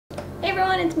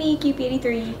everyone, it's me,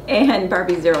 Cupie83. And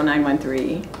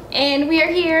Barbie0913. And we are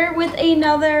here with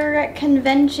another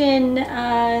convention,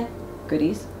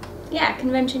 goodies. Yeah,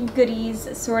 convention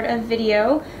goodies sort of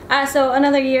video. So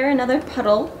another year, another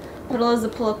Puddle. Puddle is a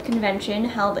pull-up convention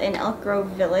held in Elk Grove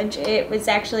Village. It was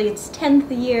actually its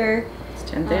 10th year.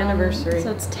 It's 10th anniversary.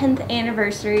 So it's 10th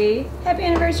anniversary. Happy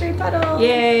anniversary, Puddle!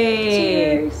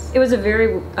 Yay! Cheers! It was a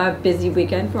very busy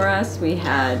weekend for us. We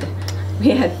had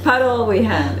Puddle, we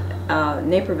had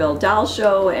Naperville Doll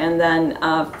Show, and then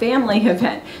a family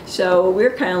event. So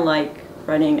we're kind of like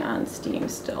running on steam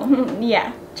still.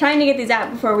 Yeah, trying to get these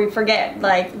out before we forget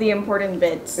like the important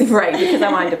bits. Right, because I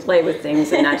wanted to play with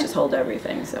things and not just hold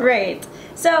everything. So. Right.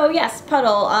 So yes,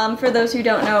 Puddle. For those who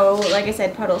don't know, like I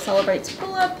said, Puddle celebrates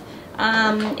pull-up.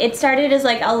 It started as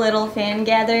like a little fan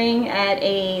gathering at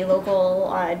a local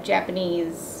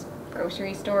Japanese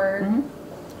grocery store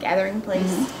gathering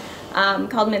place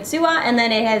called Mitsuwa, and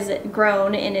then it has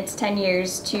grown in its 10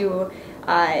 years to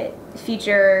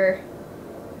feature,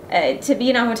 to be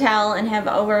in a hotel and have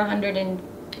over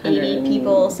 180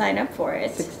 people sign up for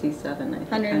it. 67, I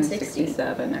think.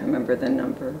 167. I remember the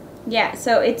number. Yeah,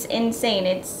 so it's insane.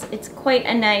 It's quite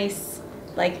a nice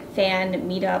like fan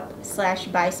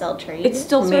meetup / buy sell trade. It's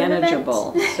still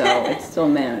manageable, so it's still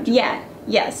manageable. Yeah,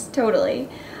 yes, totally.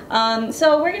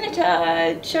 So we're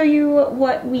gonna show you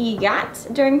what we got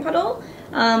during Puddle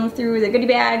through the goodie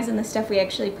bags and the stuff we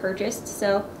actually purchased.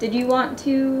 So did you want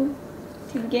to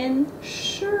begin?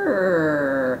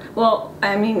 Sure. Well,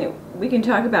 I mean, we can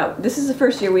talk about, this is the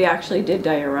first year we actually did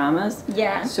dioramas.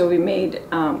 Yeah. So we made,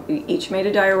 we each made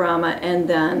a diorama, and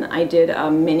then I did a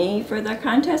mini for the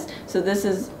contest. So this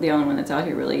is the only one that's out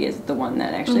here really is the one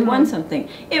that actually won something.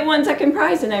 It won second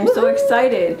prize, and I'm so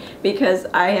excited because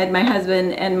I had my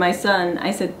husband and my son,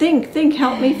 I said, think,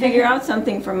 help me figure out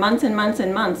something for months and months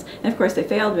and months. And of course they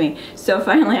failed me. So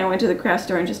finally I went to the craft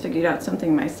store and just figured out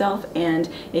something myself, and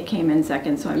it came in second.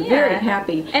 So I'm very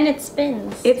happy. And it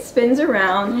spins. It spins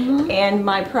around, and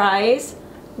my prize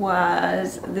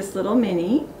was this little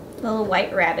mini. Little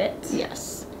white rabbit.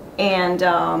 Yes. And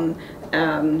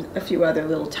a few other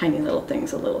little tiny little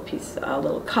things, a little piece, a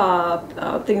little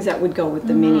cup, things that would go with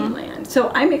the mini land.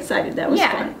 So I'm excited. That was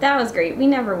fun. That was great. We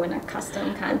never win a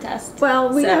custom contest.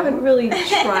 Well, we haven't really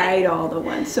tried all the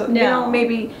ones. So, no. You know,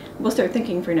 maybe we'll start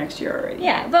thinking for next year already.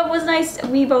 Yeah, but it was nice.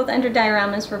 We both entered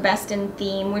dioramas for Best in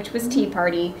Theme, which was Tea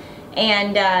Party.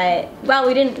 And while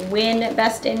we didn't win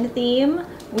Best in Theme,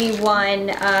 we won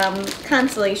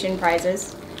consolation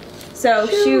prizes. So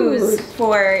shoes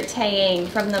for Taeyang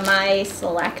from the My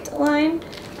Select line,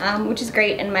 which is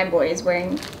great, and my boy is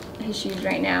wearing his shoes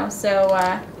right now. So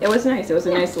it was nice. It was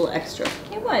a nice little extra.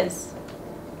 It was.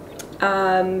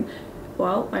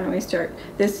 Well, why don't we start?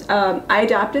 This I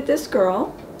adopted this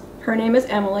girl. Her name is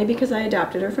Emily because I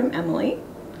adopted her from Emily,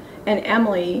 and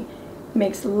Emily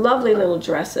makes lovely little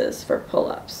dresses for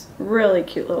pull-ups. Really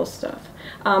cute little stuff.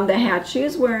 The hat she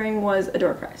is wearing was a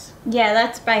door prize. Yeah,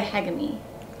 that's by Hegami.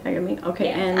 Hegami? Okay.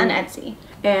 Yeah, and on Etsy.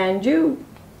 And you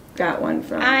got one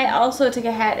from... I also took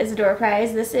a hat as a door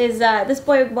prize. This is, this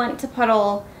boy went to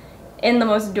Puddle in the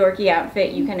most dorky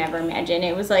outfit you can ever imagine.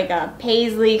 It was like a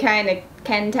paisley kind of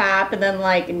Ken top and then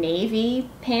like navy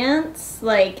pants,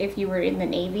 like if you were in the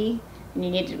Navy and you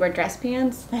needed to wear dress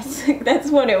pants. That's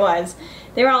what it was.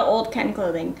 They were all old Ken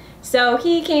clothing. So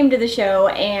he came to the show,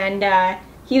 and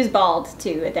he was bald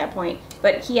too at that point,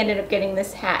 but he ended up getting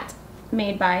this hat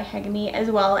made by Hegami as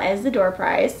well as the door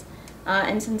prize.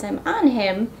 And since I'm on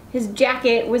him, his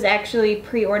jacket was actually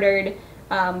pre-ordered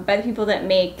by the people that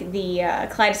make the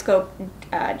Kaleidoscope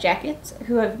jackets,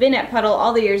 who have been at Puddle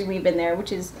all the years we've been there,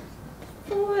 which is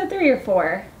 3 or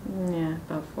 4. Yeah,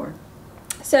 about 4.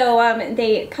 So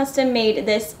they custom made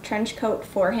this trench coat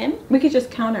for him. We could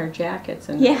just count our jackets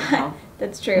and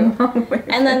that's true.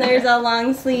 And then there's a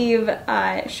long sleeve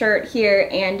shirt here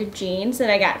and jeans that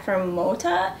I got from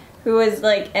Mota, who was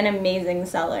like an amazing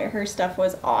seller. Her stuff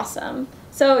was awesome.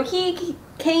 So he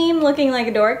came looking like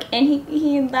a dork, and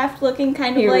he left looking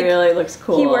kind of like... He really looks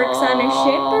cool. He works on a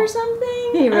ship or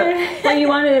something. Well, you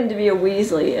wanted him to be a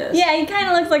Weasley. Yeah, he kind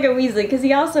of looks like a Weasley, because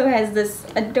he also has this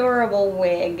adorable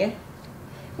wig,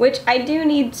 which I do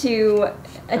need to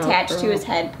attach to his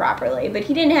head properly. But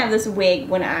he didn't have this wig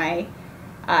when I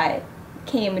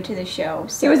came to the show.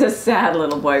 So. He was a sad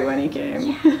little boy when he came.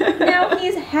 Yeah. Now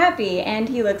he's happy, and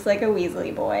he looks like a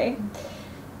Weasley boy.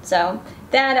 So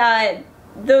that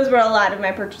those were a lot of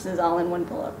my purchases all in one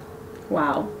pull-up.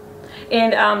 Wow.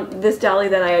 And this dolly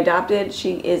that I adopted,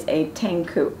 she is a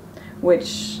Tenku,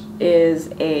 which is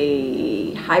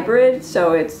a hybrid,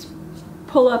 so it's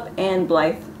pull-up and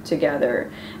Blythe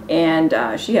together.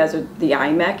 and she has the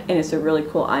iMech, and it's a really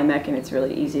cool iMech, and it's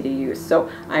really easy to use. So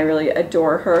I really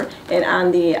adore her. And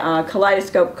on the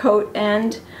kaleidoscope coat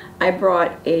end, I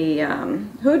brought a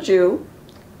Hooju,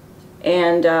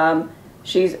 and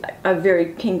she's a very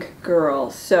pink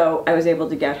girl, so I was able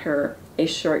to get her a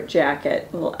short jacket,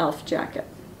 a little elf jacket.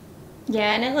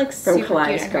 Yeah, and it looks from super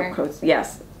Kaleidoscope cute on her. Coats.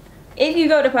 Yes. If you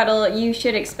go to Puddle, you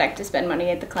should expect to spend money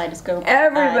at the Kaleidoscope.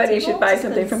 Everybody should buy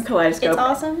something from Kaleidoscope. It's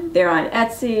awesome. They're on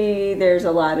Etsy. There's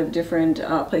a lot of different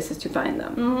places to find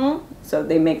them. Mm-hmm. So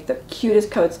they make the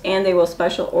cutest coats, and they will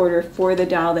special order for the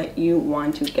doll that you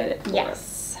want to get it for.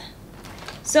 Yes.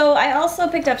 So I also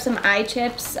picked up some eye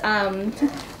chips,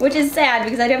 which is sad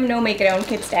because I have no make-it-own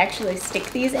kits to actually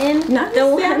stick these in. Not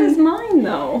as sad as mine,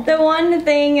 though. The one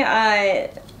thing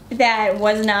that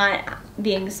was not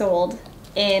being sold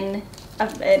in a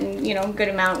good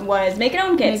amount was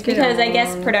make-it-own kits, because I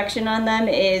guess production on them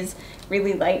is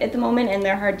really light at the moment and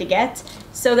they're hard to get.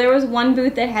 So there was one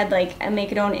booth that had like a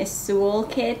make-it-own Isul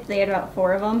kit. They had about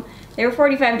 4 of them. They were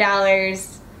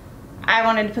 $45. I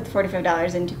wanted to put the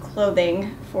 $45 into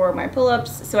clothing for my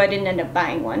pull-ups, so I didn't end up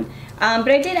buying one. But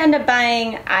I did end up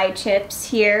buying eye chips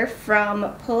here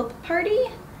from Pull-Up Party.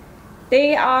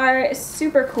 They are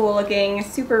super cool looking,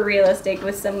 super realistic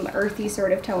with some earthy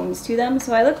sort of tones to them,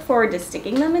 so I look forward to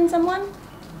sticking them in someone.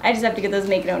 I just have to get those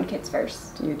make-it-own kits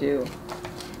first. You do.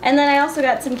 And then I also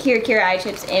got some Kira Kira eye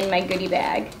chips in my goodie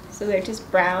bag. So they're just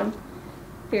brown,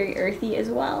 very earthy as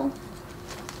well.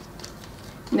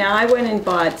 Now I went and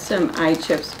bought some eye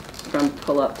chips from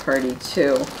Pull-Up Party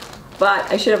too.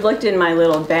 But I should have looked in my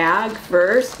little bag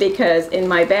first, because in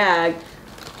my bag,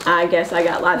 I guess I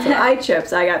got lots of eye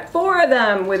chips. I got 4 of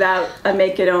them without a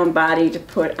make-it-own body to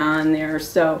put on there.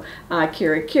 So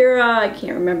Kira Kira, I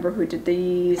can't remember who did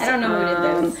these. I don't know who did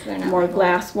those. They're not more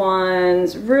glass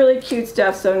ones, really cute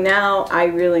stuff. So now I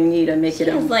really need a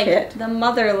make-it-own like kit. The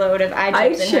mother load of eye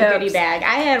chips in her goodie bag.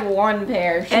 I had 1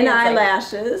 pair. And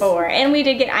eyelashes. Like 4. And we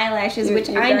did get eyelashes, which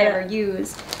I never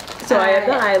used. So I have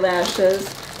the eyelashes.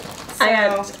 So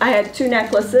I had 2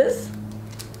 necklaces.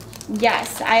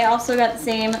 Yes, I also got the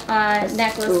same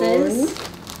necklaces.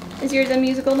 Is yours a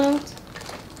musical note?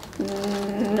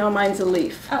 No, mine's a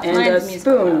leaf. Oh, and mine's a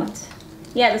spoon. Note.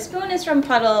 Yeah, the spoon is from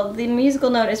Puddle. The musical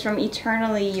note is from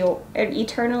Eternally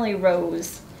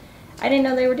Rose. I didn't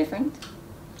know they were different.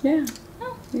 Yeah,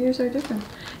 yours are different.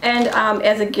 And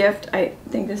as a gift, I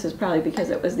think this is probably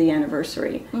because it was the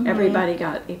anniversary. Everybody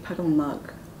got a Puddle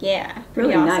mug. Yeah,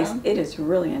 really awesome. Nice. It is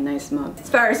really a nice mug. As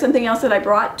far as something else that I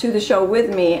brought to the show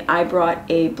with me, I brought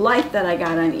a Blythe that I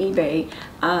got on eBay.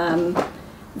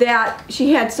 That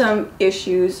she had some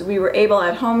issues. We were able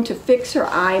at home to fix her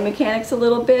eye mechanics a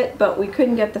little bit, but we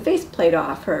couldn't get the faceplate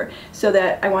off her, so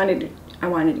that I wanted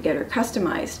to get her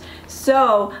customized.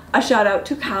 So a shout out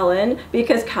to Colin,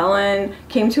 because Colin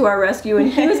came to our rescue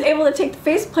and he was able to take the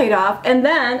faceplate off, and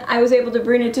then I was able to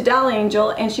bring it to Doll Angel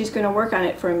and she's going to work on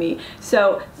it for me.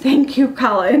 So thank you,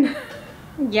 Colin.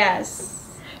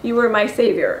 Yes. You were my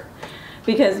savior,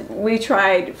 because we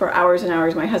tried for hours and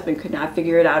hours. My husband could not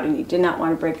figure it out and he did not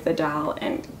want to break the doll,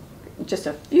 and just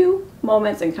a few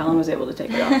moments and Colin was able to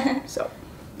take it off. So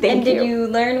thank you. And did you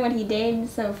learn what he did,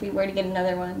 so if we were to get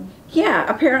another one? Yeah,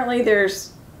 apparently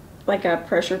there's like a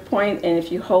pressure point, and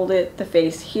if you hold it, the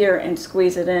face here, and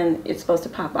squeeze it in, it's supposed to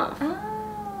pop off.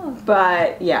 Oh.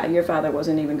 But yeah, your father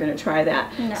wasn't even going to try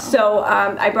that. No. So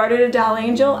I brought her to Doll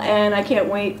Angel, and I can't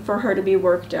wait for her to be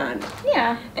worked on.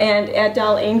 Yeah. And at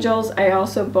Doll Angel's, I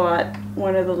also bought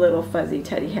one of the little fuzzy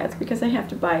teddy hats, because I have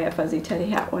to buy a fuzzy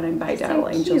teddy hat when I buy Doll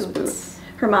Angel's booth.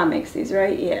 Her mom makes these,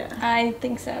 right? Yeah. I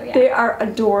think so, yeah. They are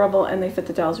adorable, and they fit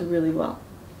the dolls really well.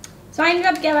 So I ended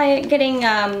up getting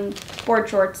board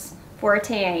shorts for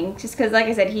Taeyang, just because, like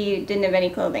I said, he didn't have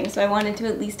any clothing, so I wanted to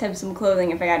at least have some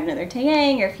clothing if I got another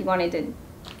Taeyang, or if he wanted to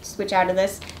switch out of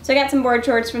this. So I got some board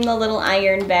shorts from the little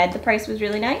iron bed. The price was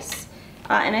really nice,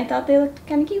 and I thought they looked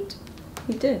kind of cute.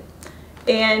 You did.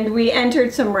 And we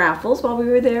entered some raffles while we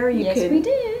were there. Yes, we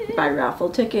did. Buy raffle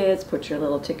tickets, put your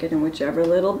little ticket in whichever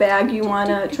little bag you want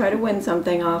to try to win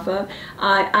something off of.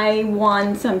 I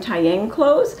won some Taeyang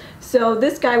clothes. So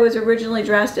this guy was originally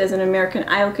dressed as an American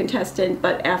Idol contestant,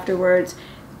 but afterwards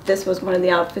this was one of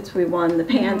the outfits we won, the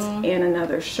pants and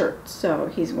another shirt. So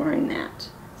he's wearing that.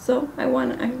 So I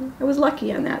won. I was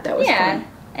lucky on that. That was fun.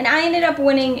 And I ended up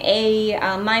winning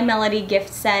a My Melody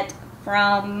gift set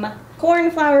from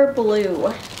Cornflower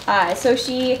Blue. So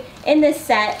she, in this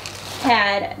set,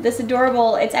 had this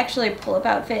adorable, it's actually a pull-up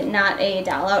outfit, not a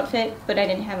doll outfit, but I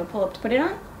didn't have a pull-up to put it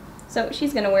on. So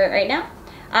she's going to wear it right now.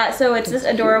 So it's this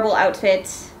adorable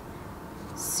outfit.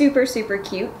 Super, super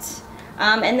cute.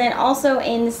 And then also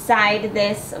inside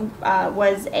this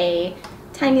was a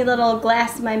tiny little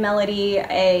Glass My Melody,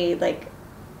 a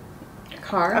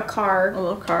car. A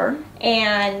little car.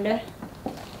 And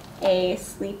a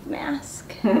sleep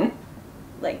mask.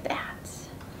 Like that.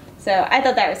 So I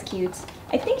thought that was cute.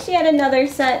 I think she had another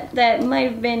set that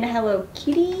might have been Hello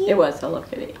Kitty. It was Hello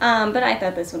Kitty. But I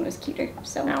thought this one was cuter.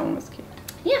 So that one was cute.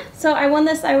 yeah, so I won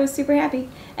this. I was super happy.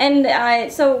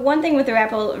 And so one thing with the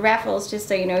raffles, just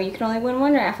so you know, you can only win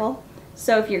one raffle.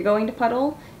 So if you're going to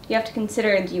Puddle, you have to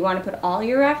consider, do you want to put all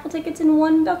your raffle tickets in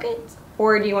one bucket?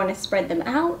 Or do you want to spread them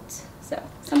out? So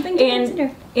something to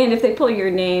consider. And if they pull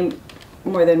your name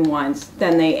more than once,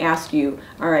 then they ask you,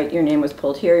 all right, your name was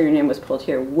pulled here, your name was pulled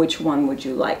here, which one would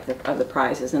you like of the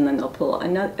prizes? And then they'll pull a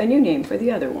new name for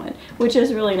the other one, which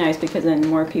is really nice because then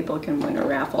more people can win a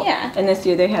raffle. Yeah. And this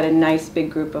year they had a nice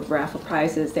big group of raffle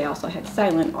prizes. They also had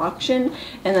silent auction,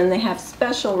 and then they have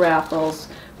special raffles,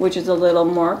 which is a little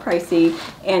more pricey,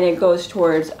 and it goes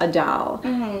towards a doll.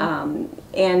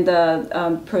 And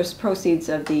the proceeds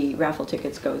of the raffle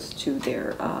tickets goes to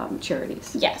their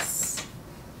charities. Yes.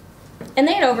 And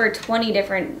they had over 20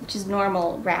 different, just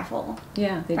normal raffle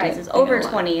prizes. Over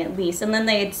 20 at least. And then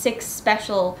they had 6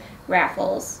 special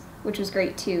raffles, which was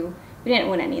great too. We didn't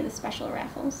win any of the special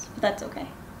raffles, but that's okay.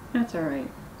 That's all right.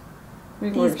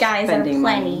 These guys are plenty.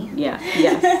 Money. Yeah,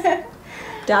 yes.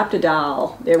 Adopt a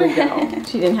doll. There we go.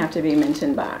 She didn't have to be mint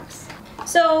in box.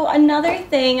 So another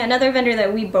vendor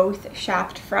that we both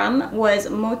shopped from was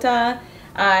Mota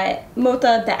the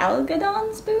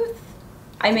Algodon's booth.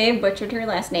 I may have butchered her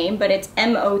last name, but it's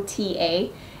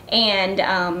M-O-T-A.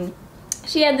 And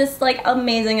she had this like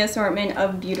amazing assortment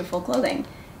of beautiful clothing.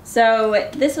 So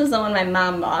this was the one my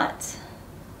mom bought.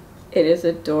 It is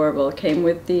adorable. It came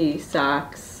with the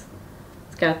socks.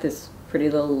 It's got this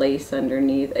pretty little lace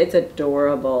underneath. It's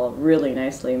adorable. Really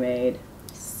nicely made.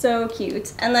 So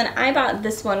cute. And then I bought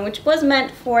this one, which was meant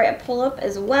for a pull-up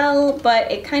as well,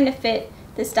 but it kind of fit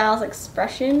this doll's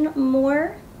expression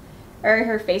more, or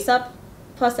her face up.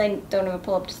 Plus, I don't have a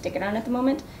pull-up to stick it on at the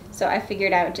moment, so I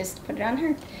figured I would just put it on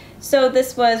her. So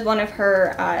this was one of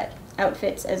her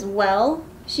outfits as well.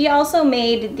 She also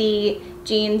made the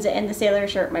jeans and the sailor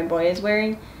shirt my boy is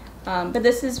wearing, but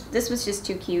this was just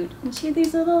too cute. And she had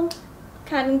these little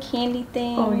cotton candy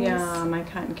things. Oh yeah, my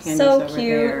cotton candies so over cute.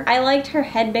 there. I liked her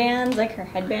headbands. Like her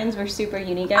headbands were super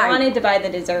unique. I wanted to buy the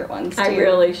dessert ones too. I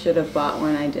really should have bought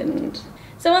one. I didn't.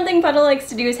 So one thing Puddle likes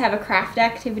to do is have a craft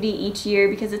activity each year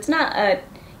because it's not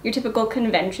your typical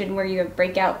convention where you have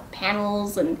breakout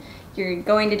panels and you're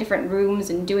going to different rooms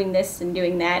and doing this and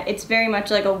doing that. It's very much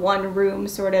like a one-room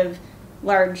sort of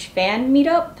large fan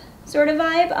meetup sort of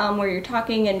vibe where you're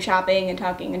talking and shopping and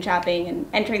talking and shopping and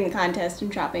entering the contest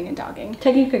and shopping and talking.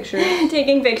 Taking pictures.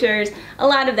 Taking pictures, a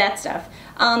lot of that stuff.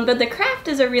 But the craft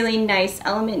is a really nice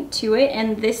element to it,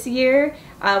 and this year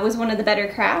was one of the better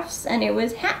crafts, and it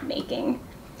was hat making.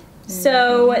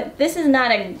 So this is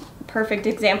not a perfect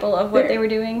example of what they were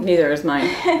doing. Neither is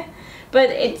mine.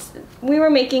 But we were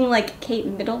making like Kate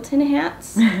Middleton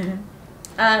hats.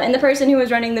 And the person who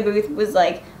was running the booth was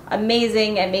like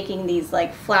amazing at making these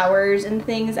like flowers and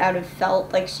things out of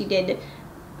felt. Like she did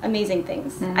amazing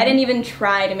things. I didn't even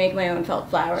try to make my own felt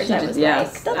flowers. I was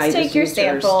like, let's take your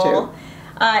sample.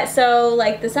 So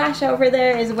like the Sasha over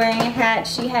there is wearing a hat.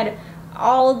 She had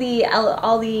all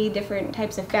the different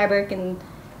types of fabric and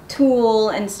tool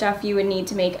and stuff you would need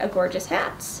to make a gorgeous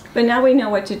hat. But now we know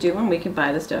what to do and we can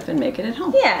buy the stuff and make it at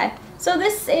home. Yeah. So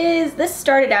this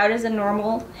started out as a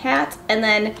normal hat, and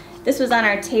then this was on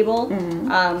our table.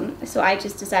 So I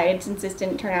just decided, since this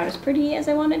didn't turn out as pretty as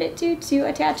I wanted it to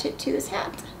attach it to this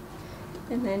hat.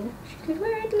 And then she could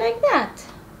wear it like that.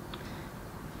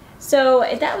 So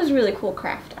that was a really cool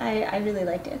craft. I really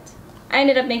liked it. I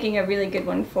ended up making a really good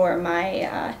one for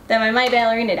my that my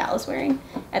ballerina doll is wearing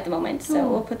at the moment, so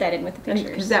we'll put that in with the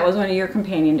pictures. Because that was one of your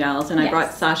companion dolls, and I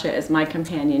brought Sasha as my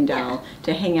companion doll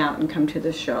to hang out and come to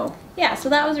the show. Yeah, so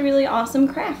that was a really awesome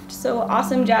craft. So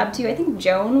awesome job too. I think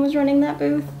Joan was running that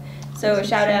booth, so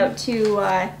shout out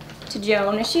to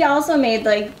Joan. She also made,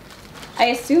 like, I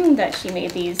assumed that she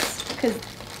made these because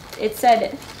it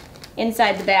said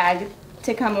inside the bag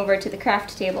to come over to the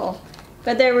craft table.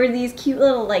 But there were these cute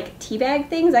little, like, tea bag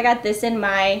things. I got this in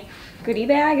my goodie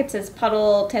bag. It says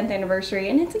Puddle 10th anniversary,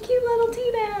 and it's a cute little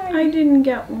tea bag. I didn't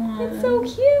get one. It's so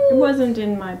cute. It wasn't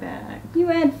in my bag. You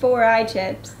had 4 eye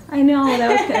chips. I know,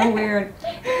 that was kind of weird.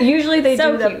 Usually they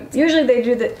do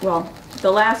the, well,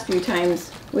 the last few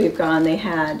times we've gone, they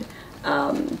had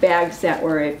bags that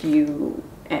were, if you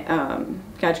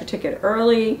got your ticket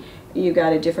early, you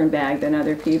got a different bag than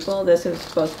other people. This is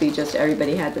supposed to be just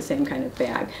everybody had the same kind of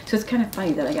bag. So it's kind of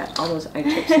funny that I got all those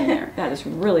iChips in there. That is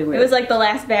really weird. It was like the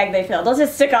last bag they filled. Let's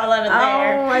just stick all of them in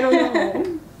there. Oh, I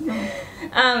don't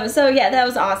know. So yeah, that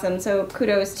was awesome. So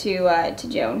kudos to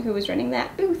Joan, who was running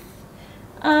that booth.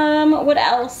 What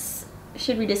else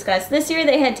should we discuss? This year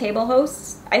they had table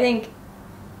hosts. I think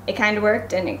it kind of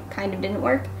worked and it kind of didn't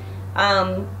work.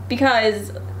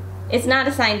 Because it's not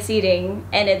assigned seating,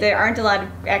 and there aren't a lot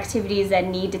of activities that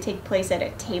need to take place at a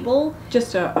table.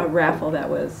 Just a raffle that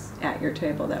was at your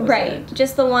table. That was right. it.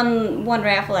 Just the one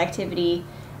raffle activity.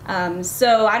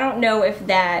 So I don't know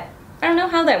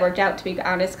how that worked out, to be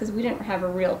honest, because we didn't have a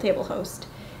real table host.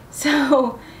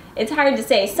 So it's hard to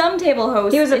say. Some table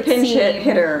hosts. He was a pinch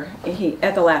hitter.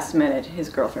 At the last minute, his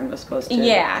girlfriend was supposed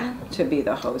to to be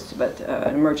the host, but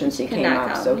an emergency came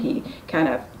up, so he kind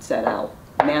of said, "I'll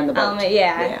man the boat."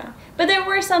 Yeah. But there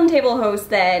were some table hosts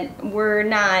that were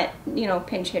not,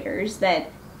 pinch hitters,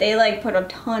 that they put a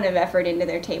ton of effort into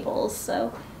their tables.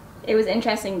 So it was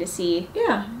interesting to see.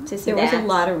 Yeah. There was a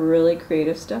lot of really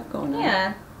creative stuff going on.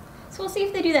 Yeah. So we'll see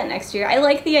if they do that next year. I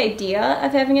like the idea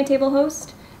of having a table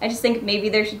host. I just think maybe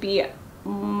there should be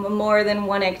more than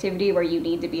one activity where you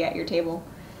need to be at your table.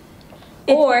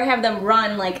 Or have them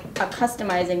run a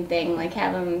customizing thing,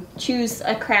 have them choose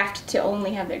a craft to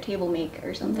only have their table make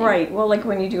or something. Right. Well,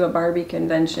 when you do a Barbie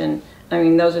convention, I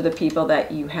mean, those are the people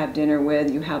that you have dinner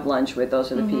with, you have lunch with.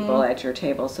 Those are the people at your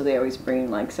table, so they always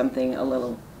bring something, a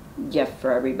little gift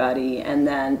for everybody. And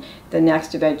then the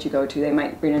next event you go to, they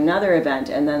might bring another event,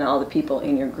 and then all the people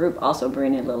in your group also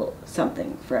bring a little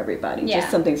something for everybody, just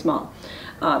something small.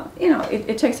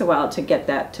 It takes a while to get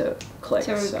that to click.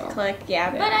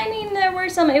 Yeah. But I mean, there were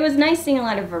some. It was nice seeing a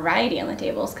lot of variety on the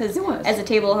tables, because as a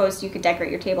table host, you could decorate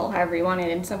your table however you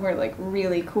wanted, and some were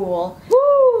really cool.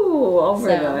 Woo! Over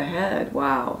the head.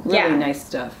 Wow. Really nice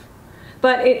stuff.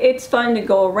 But it's fun to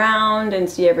go around and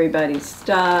see everybody's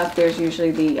stuff. There's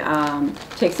usually the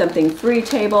take something free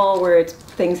table, where it's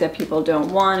things that people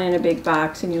don't want in a big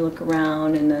box, and you look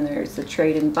around, and then there's the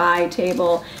trade and buy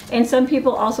table. And some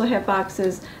people also have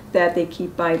boxes that they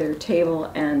keep by their table,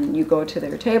 and you go to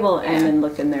their table and then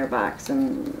look in their box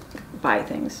and buy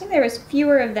things. I think there was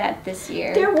fewer of that this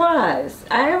year. There was.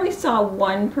 I only saw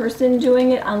one person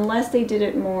doing it, unless they did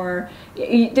it more.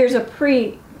 There's a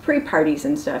pre-parties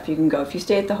and stuff you can go. If you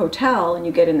stay at the hotel and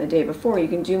you get in the day before, you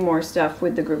can do more stuff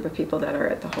with the group of people that are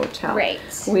at the hotel. Right.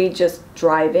 We just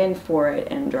drive in for it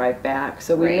and drive back,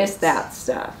 so we missed that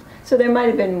stuff. So there might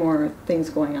have been more things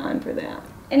going on for that.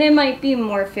 And it might be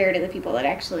more fair to the people that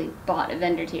actually bought a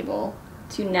vendor table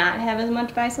to not have as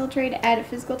much buy-sell trade at a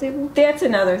physical table. That's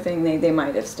another thing. They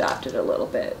might have stopped it a little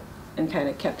bit and kind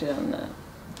of kept it on the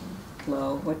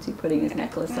low. What's he putting his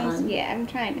necklace on? Yeah, I'm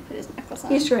trying to put his necklace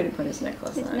on. He's trying to put his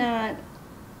necklace on. It's not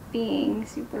being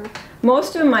super...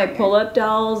 Most of my pull-up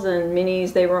dolls and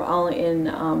minis, they were all in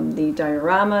the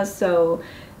diorama, so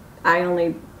I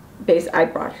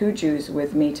brought Huju's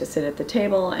with me to sit at the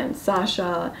table, and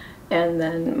Sasha, and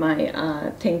then my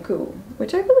Tenku,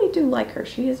 which I really do like her.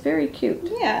 She is very cute.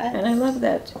 Yeah. And I love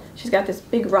that she's got this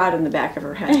big rod in the back of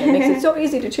her head that makes it so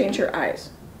easy to change her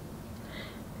eyes.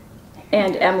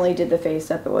 And Emily did the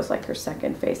face-up. It was her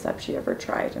second face-up she ever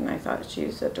tried, and I thought she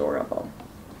was adorable.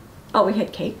 Oh, we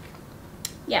had cake.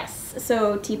 Yes,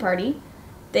 so tea party.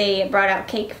 They brought out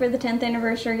cake for the 10th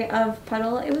anniversary of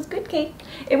Puddle. It was good cake.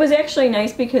 It was actually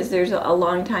nice because there's a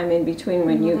long time in between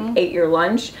when you ate your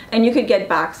lunch, and you could get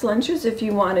box lunches if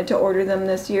you wanted to order them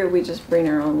this year. We just bring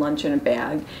our own lunch in a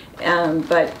bag.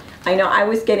 But I know I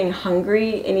was getting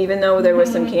hungry, and even though there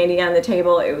was some candy on the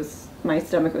table, my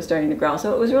stomach was starting to growl,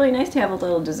 so it was really nice to have a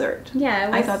little dessert. Yeah,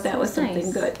 I thought that was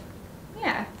something good.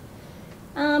 Yeah.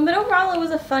 But overall, it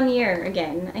was a fun year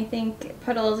again. I think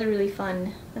Puddle is a really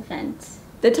fun event.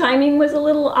 The timing was a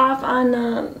little off on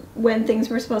when things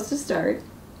were supposed to start.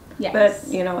 Yes.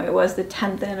 But, it was the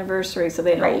 10th anniversary, so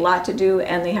they had a lot to do,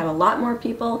 and they had a lot more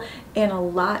people, and a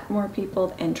lot more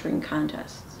people entering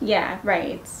contests. Yeah,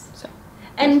 right. So.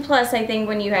 And plus, I think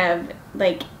when you have,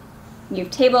 you have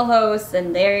table hosts,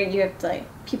 and there you have,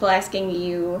 people asking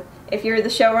you, if you're the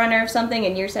showrunner of something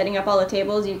and you're setting up all the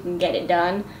tables, you can get it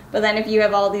done. But then if you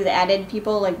have all these added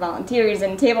people, like volunteers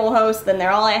and table hosts, then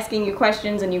they're all asking you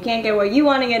questions and you can't get what you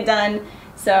want to get done.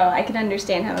 So I can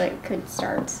understand how it could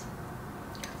start.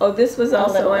 Oh, this was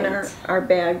also in our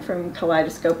bag from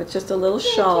Kaleidoscope. It's just a little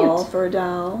shawl for a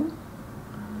doll.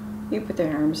 You put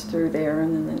their arms through there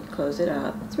and then close it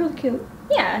up. It's really cute.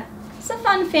 Yeah. It's a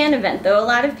fun fan event, though. A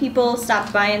lot of people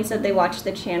stopped by and said they watched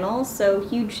the channel, so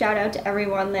huge shout out to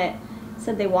everyone that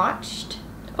said they watched.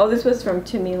 Oh, this was from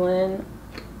Timmy Lynn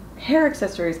Hair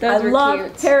accessories. Those I were love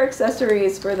cute. hair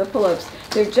accessories for the pull-ups.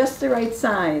 They're just the right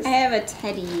size. I have a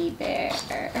teddy bear.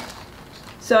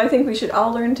 So I think we should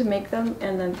all learn to make them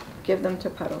and then give them to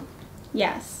Puddle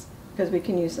Yes. because we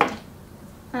can use them.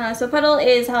 So Puddle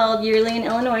is held yearly in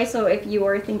Illinois, so if you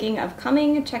are thinking of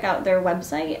coming, check out their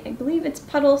website. I believe it's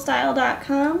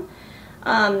puddlestyle.com.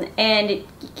 And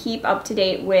keep up to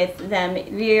date with them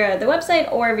via the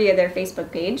website or via their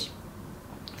Facebook page.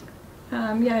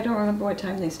 Yeah, I don't remember what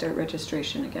time they start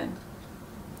registration again.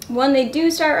 When they do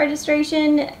start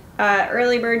registration,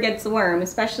 early bird gets the worm,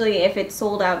 especially if it's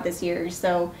sold out this year,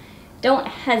 so don't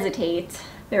hesitate.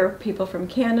 There were people from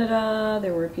Canada,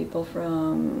 there were people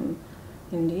from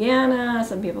Indiana,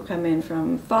 some people come in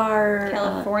from far.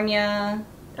 California.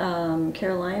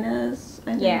 Carolinas,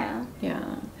 I think. Yeah.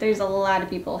 Yeah. There's a lot of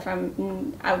people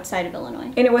from outside of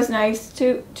Illinois. And it was nice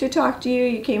to talk to you.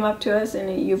 You came up to us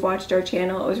and you've watched our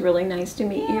channel. It was really nice to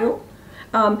meet you.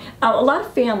 A lot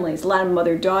of families, a lot of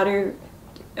mother-daughter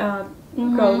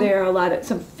go there,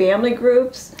 some family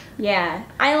groups. Yeah.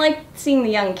 I like seeing the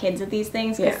young kids at these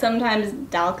things because Yeah. sometimes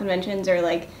doll conventions or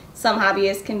like some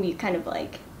hobbyists can be kind of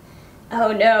like,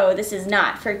 oh no, this is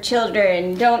not for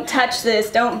children. Don't touch this.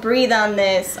 Don't breathe on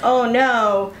this. Oh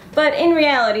no. But in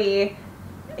reality,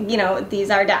 you know, these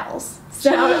are dolls. So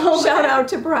Shout out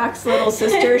to Brock's little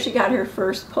sister. She got her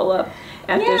first pull-up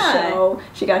at the show.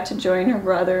 She got to join her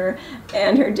brother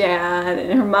and her dad,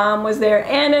 and her mom was there,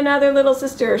 and another little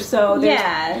sister. So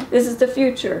this is the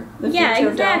future. The future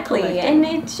of doll collecting. And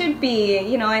it should be.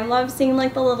 You know, I love seeing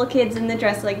like the little kids in the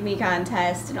Dress Like Me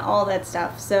contest and all that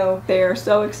stuff. So they are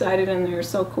so excited and they're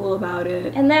so cool about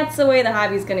it. And that's the way the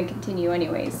hobby's going to continue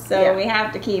anyways. So we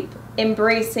have to keep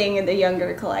embracing the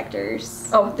younger collectors.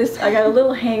 Oh, I got a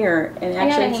little hanger, and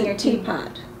actually it's a too.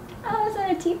 teapot. Oh, is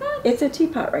that a teapot? It's a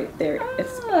teapot right there.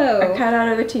 It's Oh. a cut out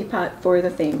of a teapot for the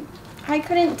theme. I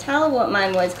couldn't tell what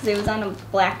mine was because it was on a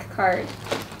black card.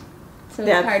 So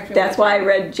it's hard for me. That's why I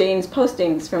read Jane's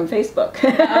postings from Facebook.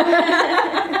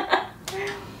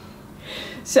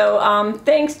 So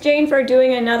thanks, Jane, for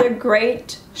doing another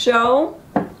great show.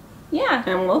 Yeah.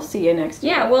 And we'll see you next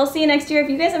year. Yeah, we'll see you next year. If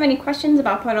you guys have any questions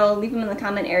about Puddle, leave them in the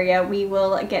comment area. We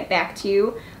will get back to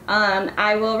you.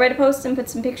 I will write a post and put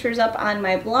some pictures up on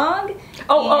my blog. At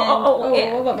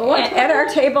our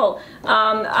table,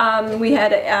 we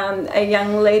had a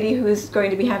young lady who's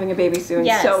going to be having a baby soon.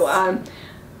 Yes. So,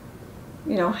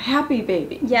 you know, happy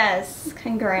baby. Yes,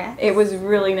 congrats. It was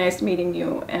really nice meeting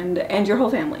you and your whole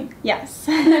family. Yes.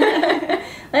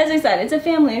 As I said, it's a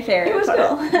family affair. It was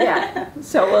Puddle. good. Yeah.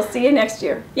 So we'll see you next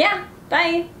year. Yeah.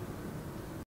 Bye.